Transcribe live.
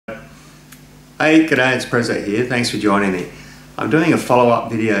Hey, g'day, it's Prezzo here. Thanks for joining me. I'm doing a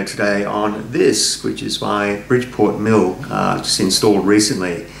follow-up video today on this, which is my Bridgeport mill, just installed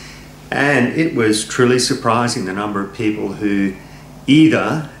recently. And it was truly surprising the number of people who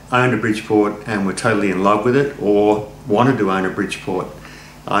either owned a Bridgeport and were totally in love with it or wanted to own a Bridgeport.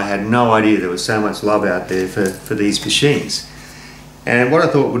 I had no idea there was so much love out there for these machines. And what I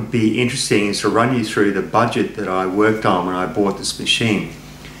thought would be interesting is to run you through the budget that I worked on when I bought this machine.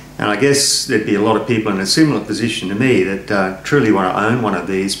 And I guess there'd be a lot of people in a similar position to me that truly want to own one of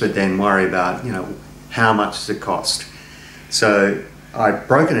these, but then worry about, how much does it cost? So I've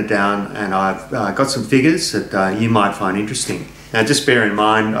broken it down and I've got some figures that you might find interesting. Now just bear in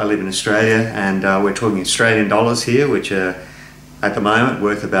mind, I live in Australia and we're talking Australian dollars here, which are at the moment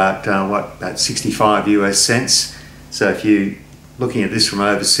worth about 65 US cents. So if you're looking at this from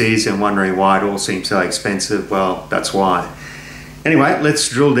overseas and wondering why it all seems so expensive, well, that's why. Anyway, let's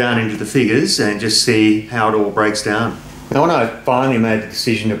drill down into the figures and just see how it all breaks down. Now, when I finally made the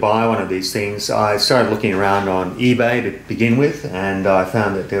decision to buy one of these things, I started looking around on eBay to begin with, and I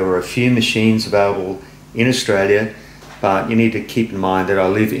found that there were a few machines available in Australia, but you need to keep in mind that I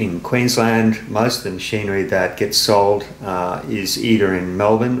live in Queensland. Most of the machinery that gets sold is either in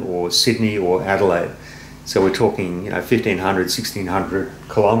Melbourne or Sydney or Adelaide. So we're talking 1,500, 1,600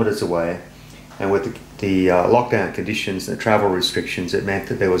 kilometres away. And with the lockdown conditions and the travel restrictions, it meant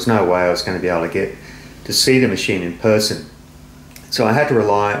that there was no way I was going to be able to get to see the machine in person. So I had to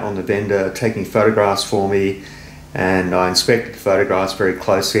rely on the vendor taking photographs for me, and I inspected the photographs very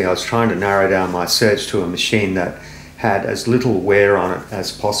closely. I was trying to narrow down my search to a machine that had as little wear on it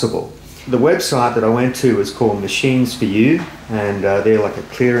as possible. The website that I went to was called Machines For You, and they're like a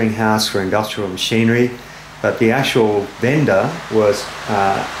clearinghouse for industrial machinery. But the actual vendor was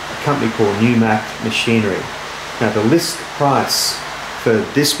a company called Newmac Machinery. Now the list price for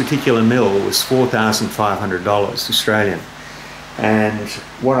this particular mill was $4,500 Australian. And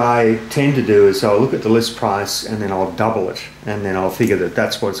what I tend to do is I'll look at the list price and then I'll double it. And then I'll figure that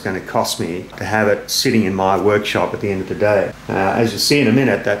that's what it's going to cost me to have it sitting in my workshop at the end of the day. As you'll see in a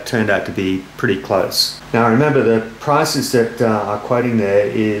minute, that turned out to be pretty close. Now remember, the prices that I'm quoting there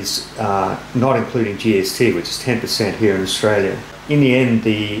is not including GST, which is 10% here in Australia. In the end,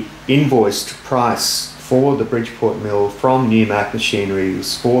 the invoiced price for the Bridgeport mill from Newmac Machinery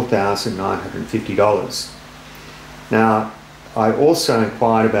was $4,950. Now, I also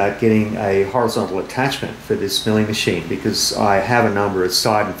inquired about getting a horizontal attachment for this milling machine because I have a number of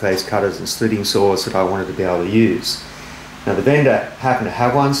side and face cutters and slitting saws that I wanted to be able to use. Now the vendor happened to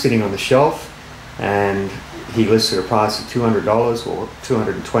have one sitting on the shelf, and he listed a price of $200 or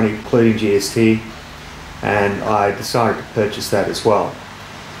 $220 including GST, and I decided to purchase that as well.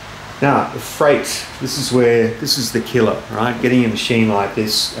 Now the freight, this is the killer, right? Getting a machine like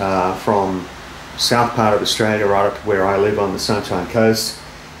this from south part of Australia right up to where I live on the Sunshine Coast,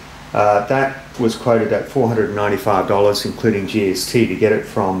 that was quoted at $495 including GST to get it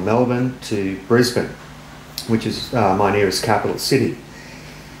from Melbourne to Brisbane, which is my nearest capital city.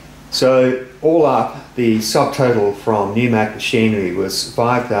 So all up, the subtotal from Newmac Machinery was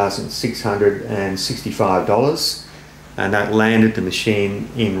 $5,665, and that landed the machine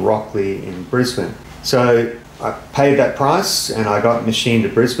in Rockley in Brisbane. So I paid that price and I got the machine to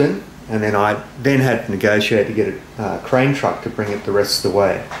Brisbane, and then I had to negotiate to get a crane truck to bring it the rest of the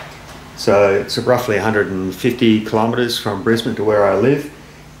way. So it's roughly 150 kilometres from Brisbane to where I live,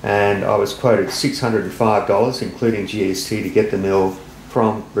 and I was quoted $605 including GST to get the mill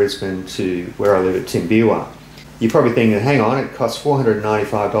from Brisbane to where I live at Timbiwa. You're probably thinking, hang on, it costs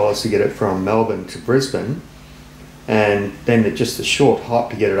 $495 to get it from Melbourne to Brisbane, and then just the short hop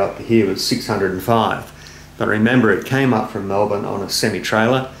to get it up to here was $605. But remember, it came up from Melbourne on a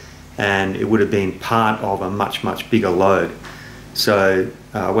semi-trailer, and it would have been part of a much, much bigger load. So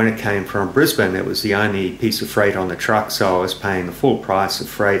when it came from Brisbane, it was the only piece of freight on the truck, so I was paying the full price of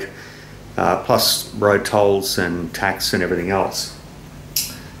freight, plus road tolls and tax and everything else.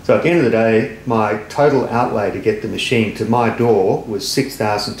 So at the end of the day, my total outlay to get the machine to my door was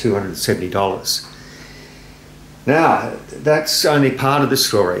 $6,270. Now, that's only part of the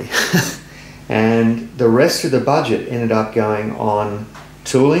story. And the rest of the budget ended up going on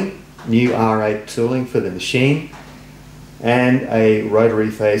tooling, new R8 tooling for the machine, and a rotary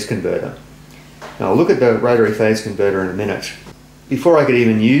phase converter. Now I'll look at the rotary phase converter in a minute. Before I could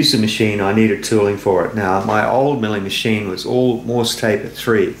even use the machine, I needed tooling for it. Now my old milling machine was all Morse taper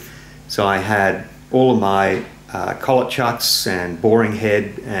 3, so I had all of my collet chucks and boring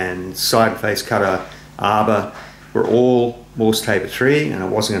head and side and face cutter arbor were all Morse taper 3, and it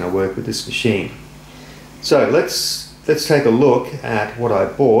wasn't going to work with this machine. So let's let's take a look at what I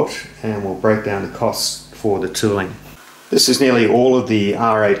bought and we'll break down the costs for the tooling. This is nearly all of the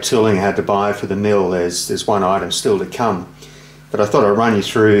R8 tooling I had to buy for the mill. There's one item still to come. But I thought I'd run you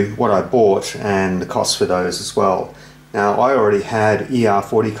through what I bought and the costs for those as well. Now, I already had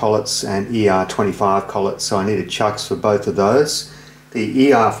ER40 collets and ER25 collets, so I needed chucks for both of those. The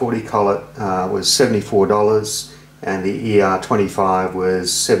ER40 collet was $74 and the ER25 was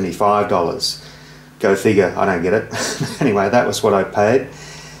 $75. Go figure, I don't get it. Anyway, that was what I paid.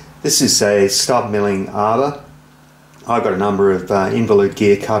 This is a stub milling arbor. I've got a number of involute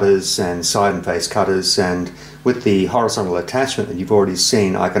gear cutters and side and face cutters, and with the horizontal attachment that you've already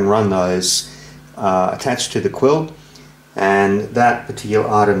seen, I can run those attached to the quill, and that particular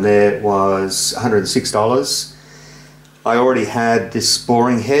item there was $106. I already had this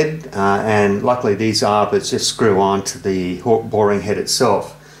boring head, and luckily these arbors just screw on to the boring head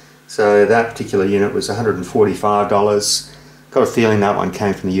itself, so that particular unit was $145. Got a feeling that one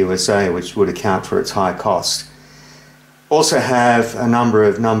came from the USA, which would account for its high cost. Also have a number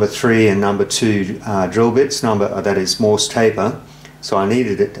of number 3 and number 2 drill bits, that is Morse taper. So I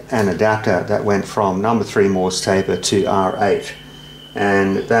needed an adapter that went from number 3 Morse taper to R8.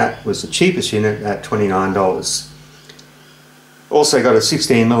 And that was the cheapest unit at $29. Also got a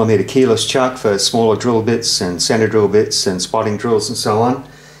 16mm keyless chuck for smaller drill bits and center drill bits and spotting drills and so on.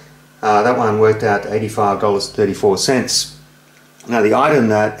 That one worked out to $85.34. Now the item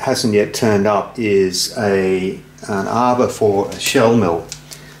that hasn't yet turned up is an arbor for a shell mill.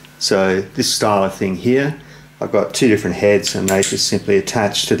 So this style of thing here, I've got 2 different heads and they just simply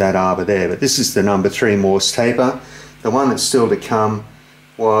attach to that arbor there. But this is the number 3 Morse taper. The one that's still to come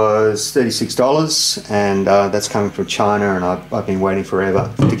was $36, and that's coming from China, and I've been waiting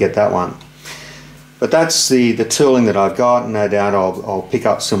forever to get that one. But that's the tooling that I've got, and no doubt I'll pick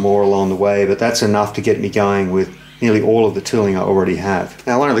up some more along the way, but that's enough to get me going with nearly all of the tooling I already have.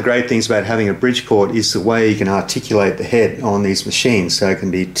 Now, one of the great things about having a Bridgeport is the way you can articulate the head on these machines, so it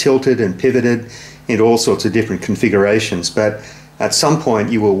can be tilted and pivoted into all sorts of different configurations, but at some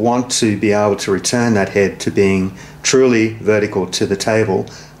point you will want to be able to return that head to being truly vertical to the table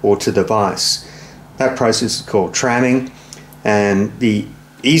or to the vise. That process is called tramming, and the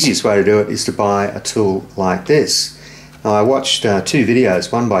easiest way to do it is to buy a tool like this. Now, I watched 2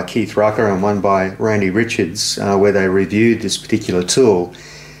 videos, one by Keith Rucker and one by Randy Richards, where they reviewed this particular tool,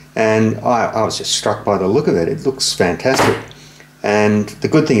 and I was just struck by the look of it. It looks fantastic, and the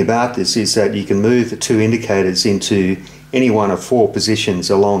good thing about this is that you can move the 2 indicators into any one of 4 positions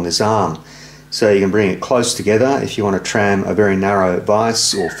along this arm. So you can bring it close together if you want to tram a very narrow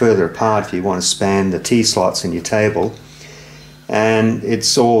vise, or further apart if you want to span the T-slots in your table. And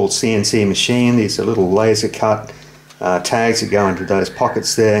it's all CNC machine. These are little laser cut tags that go into those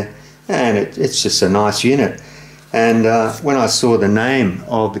pockets there, and it's just a nice unit. And when I saw the name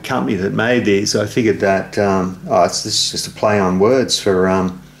of the company that made these, I figured that this is just a play on words for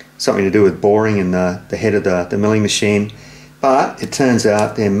something to do with boring in the head of the milling machine. But it turns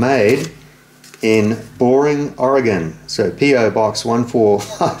out they're made in Boring, Oregon. So P.O. Box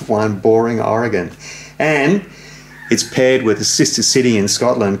 1451, Boring, Oregon. And it's paired with a sister city in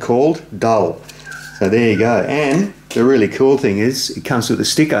Scotland called Dull. So there you go. And the really cool thing is it comes with a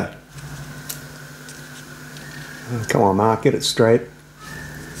sticker. Come on, Mark, get it straight.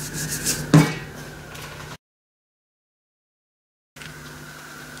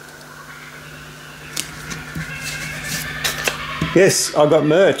 Yes, I got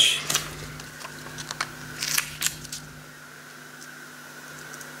merch.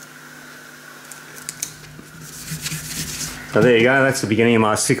 So there you go, that's the beginning of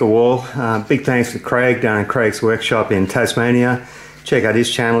my sticker wall. Big thanks to Craig down at Craig's Workshop in Tasmania. Check out his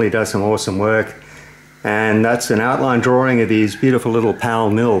channel, he does some awesome work. And that's an outline drawing of his beautiful little PAL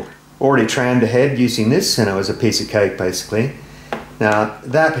mill. Already trammed ahead using this, and it was a piece of cake basically. Now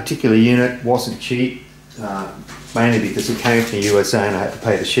that particular unit wasn't cheap, mainly because it came from the USA and I had to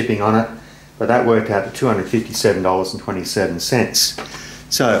pay the shipping on it, but that worked out to $257.27.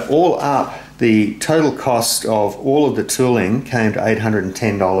 So all up, the total cost of all of the tooling came to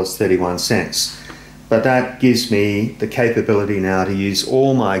 $810.31. But that gives me the capability now to use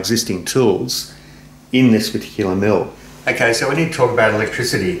all my existing tools in this particular mill. Okay, so we need to talk about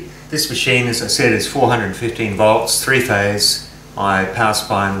electricity. This machine, as I said, is 415 volts, 3-phase. My power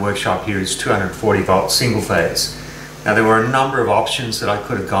supply in the workshop here is 240 volts, single phase. Now there were a number of options that I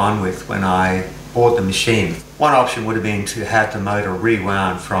could have gone with when I bought the machine. One option would have been to have the motor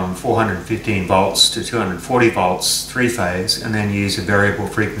rewound from 415 volts to 240 volts, 3-phase, and then use a variable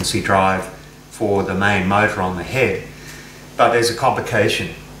frequency drive for the main motor on the head. But there's a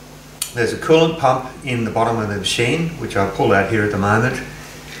complication. There's a coolant pump in the bottom of the machine, which I've pulled out here at the moment,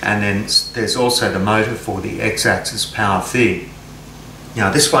 and then there's also the motor for the X-axis power feed.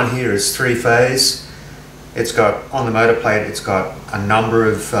 Now this one here is 3-phase. It's got, on the motor plate, it's got a number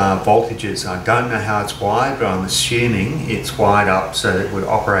of voltages. I don't know how it's wired, but I'm assuming it's wired up so that it would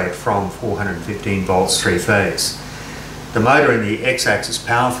operate from 415 volts 3-phase. The motor in the X-axis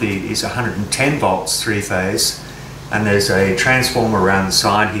power feed is 110 volts 3-phase, and there's a transformer around the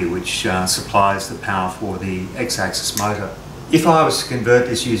side here which supplies the power for the X-axis motor. If I was to convert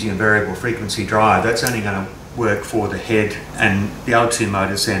this using a variable frequency drive, that's only going to work for the head, and the other two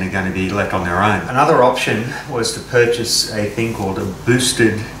motors then are going to be left on their own. Another option was to purchase a thing called a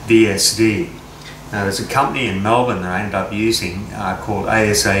boosted VSD. Now there's a company in Melbourne that I ended up using called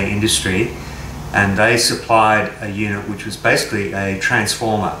ASA Industry, and they supplied a unit which was basically a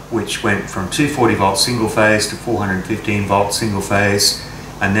transformer which went from 240 volt single phase to 415 volt single phase,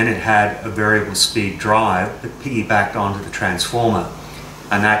 and then it had a variable speed drive that piggybacked onto the transformer,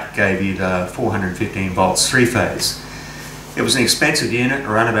 and that gave you the 415 volts 3-phase. It was an expensive unit,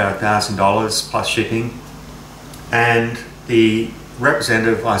 around about $1,000 plus shipping, and the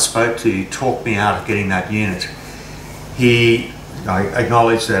representative I spoke to talked me out of getting that unit. I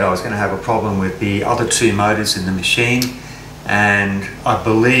acknowledged that I was going to have a problem with the other two motors in the machine, and I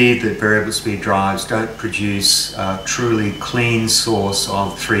believe that variable speed drives don't produce a truly clean source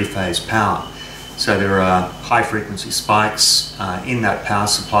of 3-phase power. So there are high frequency spikes in that power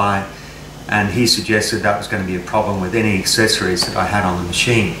supply, and he suggested that was going to be a problem with any accessories that I had on the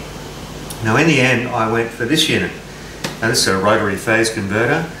machine. Now in the end I went for this unit. Now this is a rotary phase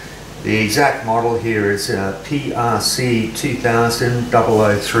converter. The exact model here is PRC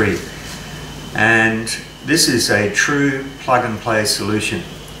 20003, and this is a true plug-and-play solution.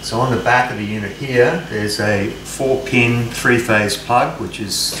 So on the back of the unit here there's a 4-pin 3-phase plug, which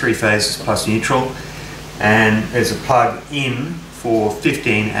is 3 phases plus neutral, and there's a plug in for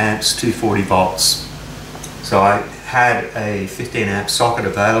 15 amps 240 volts. So I had a 15 amp socket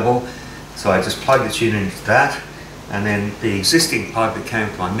available, so I just plugged this unit into that, and then the existing plug that came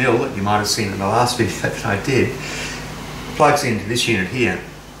with my mill that you might have seen in the last video that I did plugs into this unit here.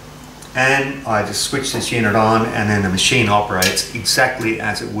 And I just switch this unit on, and then the machine operates exactly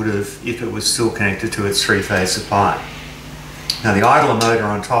as it would have if it was still connected to its 3-phase supply. Now the idler motor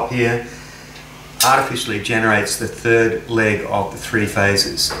on top here artificially generates the third leg of the 3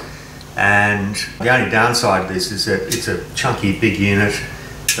 phases, and the only downside of this is that it's a chunky big unit.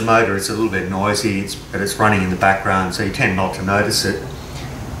 The motor is a little bit noisy, but it's running in the background, so you tend not to notice it.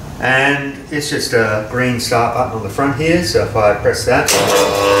 And it's just a green start button on the front here, so if I press that,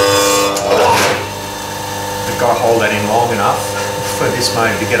 I've got to hold that in long enough for this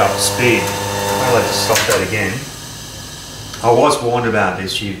motor to get up to speed. I'll have to stop that again. I was warned about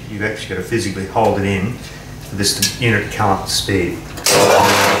this. You've actually got to physically hold it in for this unit to come up to speed.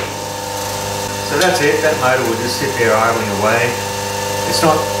 So that's it. That motor will just sit there idling away. It's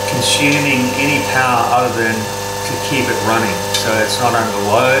not consuming any power other than to keep it running, so it's not under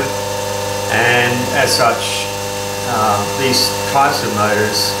load, and as such these types of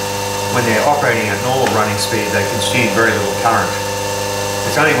motors, when they're operating at normal running speed, they consume very little current.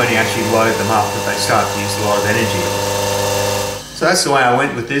 It's only when you actually load them up that they start to use a lot of energy. So that's the way I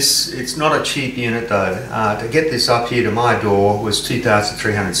went with this. It's not a cheap unit though. To get this up here to my door was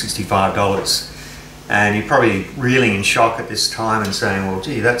 $2,365. And you're probably reeling in shock at this time and saying, well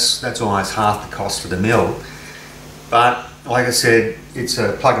gee, that's almost half the cost of the mill. But like I said, it's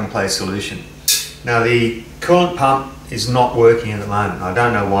a plug-and-play solution. Now the coolant pump is not working at the moment. I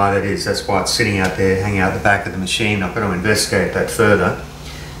don't know why that is. That's why it's sitting out there, hanging out the back of the machine. I've got to investigate that further.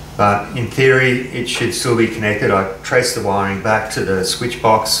 But in theory, it should still be connected. I traced the wiring back to the switch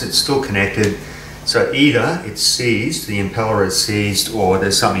box. It's still connected. So either it's seized, the impeller is seized, or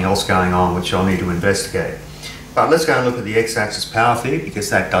there's something else going on which I'll need to investigate. But let's go and look at the X-axis power feed, because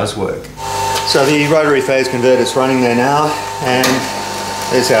that does work. So the rotary phase converter is running there now, and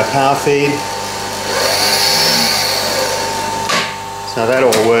there's our power feed. So that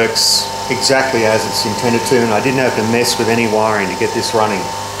all works exactly as it's intended to, and I didn't have to mess with any wiring to get this running.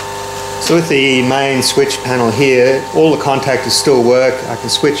 So with the main switch panel here, all the contactors still work. I can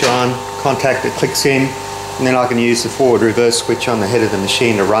switch on, contactor clicks in, and then I can use the forward reverse switch on the head of the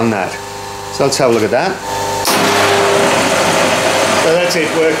machine to run that. So let's have a look at that. So that's it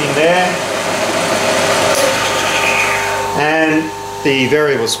working there. And the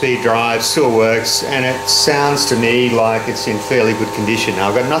variable speed drive still works, and it sounds to me like it's in fairly good condition. Now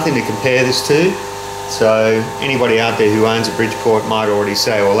I've got nothing to compare this to, so anybody out there who owns a Bridgeport might already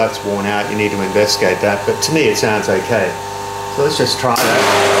say, well that's worn out, you need to investigate that, but to me it sounds okay. So let's just try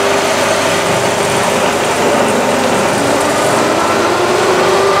that.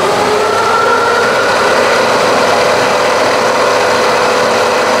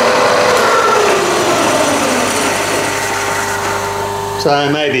 So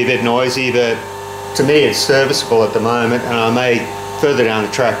it may be a bit noisy, but to me it's serviceable at the moment, and I may further down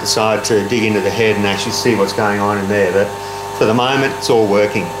the track decide to dig into the head and actually see what's going on in there, but for the moment it's all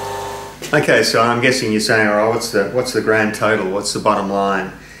working. Okay, so I'm guessing you're saying, alright, what's the grand total, what's the bottom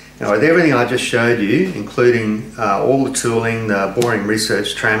line? Now with everything I just showed you, including all the tooling, the boring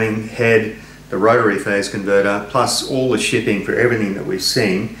research tramming, head, the rotary phase converter, plus all the shipping for everything that we've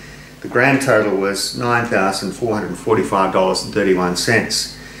seen, the grand total was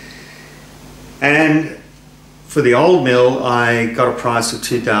 $9,445.31. And for the old mill, I got a price of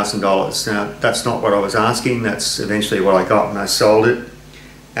 $2,000. Now, that's not what I was asking, that's eventually what I got when I sold it.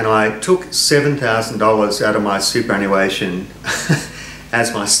 And I took $7,000 out of my superannuation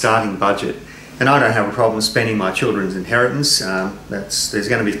as my starting budget. And I don't have a problem spending my children's inheritance. There's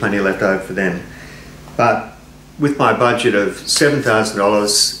going to be plenty left over for them. But with my budget of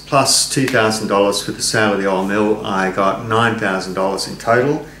 $7,000 plus $2,000 for the sale of the old mill, I got $9,000 in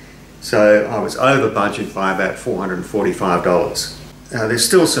total. So I was over budget by about $445. Now there's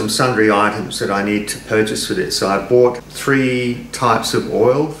still some sundry items that I need to purchase for this. So I bought 3 types of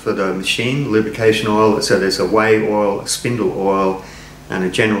oil for the machine, lubrication oil. So there's a whey oil, a spindle oil, and a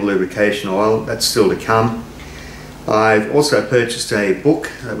general lubrication oil. That's still to come. I've also purchased a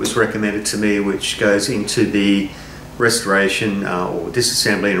book that was recommended to me, which goes into the restoration or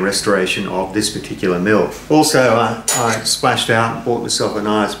disassembly and restoration of this particular mill. Also, I splashed out and bought myself a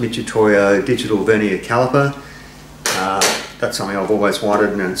nice Mitutoyo digital vernier caliper. That's something I've always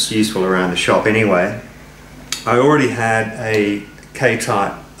wanted, and it's useful around the shop anyway. I already had a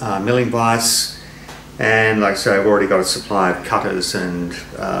K-type milling vise, and like I say, I've already got a supply of cutters and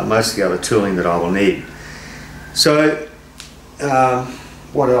most of the other tooling that I will need. So,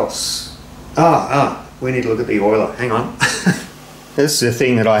 what else? We need to look at the oiler. Hang on. This is the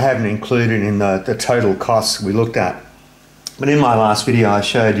thing that I haven't included in the total costs we looked at. But in my last video I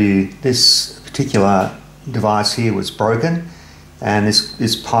showed you this particular device here was broken, and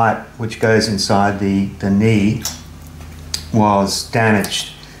this pipe which goes inside the knee was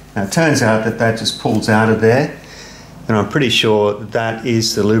damaged. Now it turns out that just pulls out of there, and I'm pretty sure that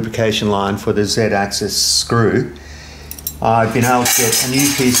is the lubrication line for the Z-axis screw. I've been able to get a new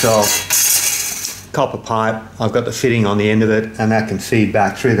piece of copper pipe. I've got the fitting on the end of it, and that can feed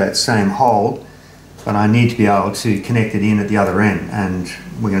back through that same hole, but I need to be able to connect it in at the other end, and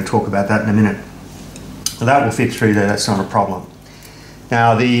we're going to talk about that in a minute. So that will fit through there, that's not a problem.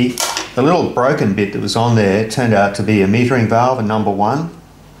 Now the little broken bit that was on there turned out to be a metering valve, a number 1,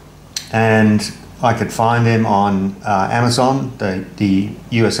 and I could find them on Amazon, the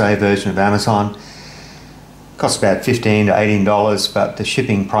USA version of Amazon. Cost about $15 to $18, but the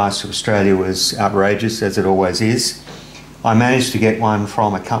shipping price to Australia was outrageous, as it always is. I managed to get one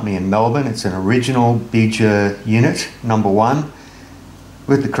from a company in Melbourne. It's an original Beeger unit, number 1,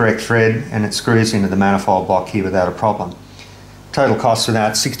 with the correct thread, and it screws into the manifold block here without a problem. Total cost for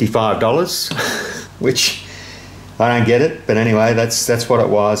that $65, which I don't get it, but anyway, that's what it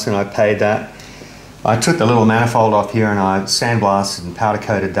was, and I paid that. I took the little manifold off here and I sandblasted and powder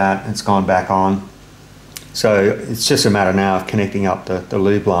coated that, and it's gone back on. So it's just a matter now of connecting up the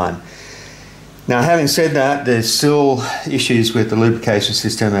lube line. Now, having said that, there's still issues with the lubrication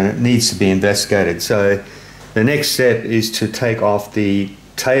system, and it needs to be investigated. So the next step is to take off the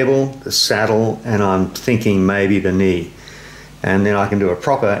table, the saddle, and I'm thinking maybe the knee. And then I can do a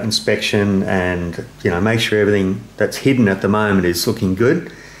proper inspection and make sure everything that's hidden at the moment is looking good,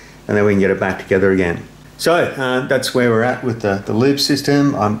 and then we can get it back together again. So that's where we're at with the lube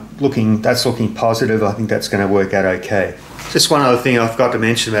system. That's looking positive. I think that's going to work out okay. Just one other thing I forgot to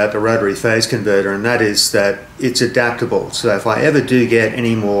mention about the rotary phase converter, and that is that it's adaptable. So if I ever do get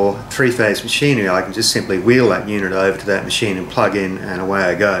any more 3-phase machinery, I can just simply wheel that unit over to that machine and plug in, and away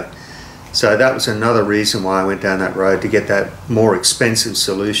I go. So that was another reason why I went down that road, to get that more expensive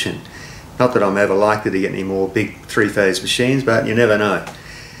solution. Not that I'm ever likely to get any more big 3-phase machines, but you never know.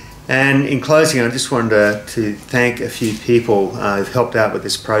 And in closing, I just wanted to thank a few people who've helped out with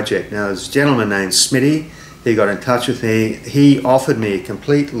this project. Now, there's a gentleman named Smitty. He got in touch with me. He offered me a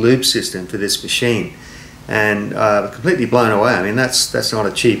complete lube system for this machine, and completely blown away. I mean, that's not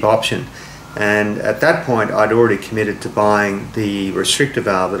a cheap option. And at that point, I'd already committed to buying the restrictor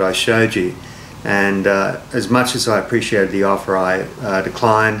valve that I showed you. And as much as I appreciated the offer, I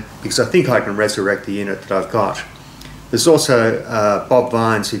declined, because I think I can resurrect the unit that I've got. There's also Bob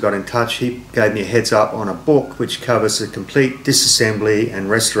Vines, who got in touch. He gave me a heads up on a book which covers the complete disassembly and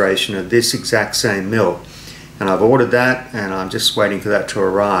restoration of this exact same mill. And I've ordered that, and I'm just waiting for that to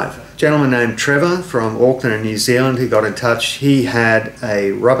arrive. A gentleman named Trevor from Auckland in New Zealand, who got in touch. He had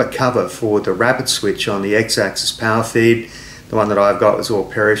a rubber cover for the rapid switch on the X-axis power feed The one that I've got was all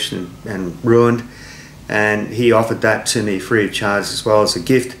perished and ruined, and he offered that to me free of charge as well as a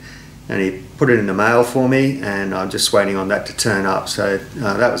gift, and he put it in the mail for me, and I'm just waiting on that to turn up. So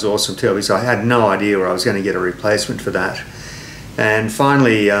that was awesome too, because I had no idea where I was going to get a replacement for that. And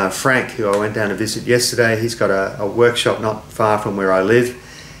finally, Frank, who I went down to visit yesterday, he's got a workshop not far from where I live,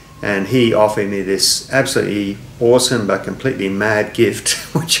 and he offered me this absolutely awesome but completely mad gift,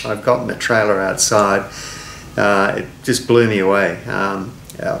 which I've got in the trailer outside. It just blew me away.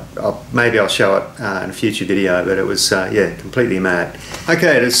 Maybe I'll show it in a future video, but it was, yeah, completely mad.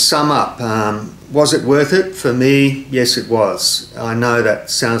 Okay, to sum up, was it worth it? For me, yes it was. I know that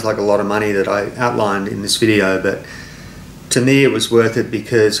sounds like a lot of money that I outlined in this video, but to me it was worth it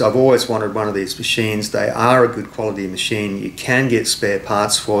because I've always wanted one of these machines. They are a good quality machine. You can get spare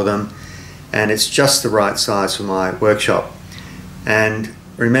parts for them, and it's just the right size for my workshop. And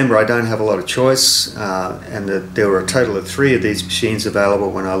remember, I don't have a lot of choice, and there were a total of 3 of these machines available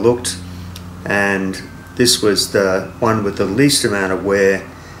when I looked, and this was the one with the least amount of wear,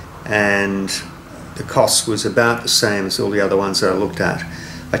 and the cost was about the same as all the other ones that I looked at.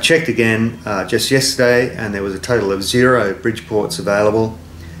 I checked again just yesterday, and there was a total of 0 Bridgeports available.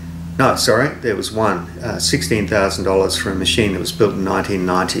 No, sorry, there was one, $16,000 for a machine that was built in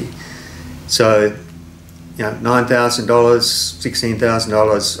 1990. So, you know, $9,000,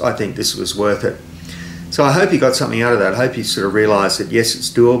 $16,000, I think this was worth it. So I hope you got something out of that. I hope you sort of realise that yes, it's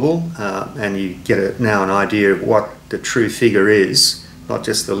doable, and you get now an idea of what the true figure is, not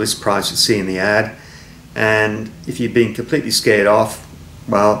just the list price you see in the ad. And if you've been completely scared off,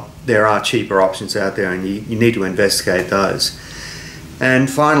 well, there are cheaper options out there, and you need to investigate those. And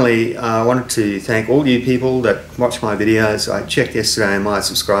finally, I wanted to thank all you people that watch my videos. I checked yesterday and my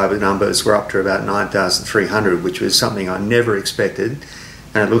subscriber numbers were up to about 9,300, which was something I never expected.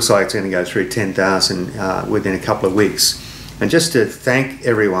 And it looks like it's going to go through 10,000 within a couple of weeks. And just to thank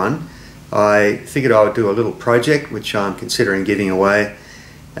everyone, I figured I would do a little project which I'm considering giving away.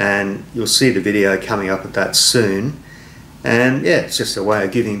 And you'll see the video coming up with that soon. And yeah, it's just a way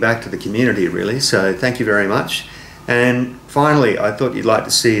of giving back to the community really. So thank you very much. And finally, I thought you'd like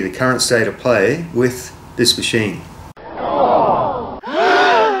to see the current state of play with this machine.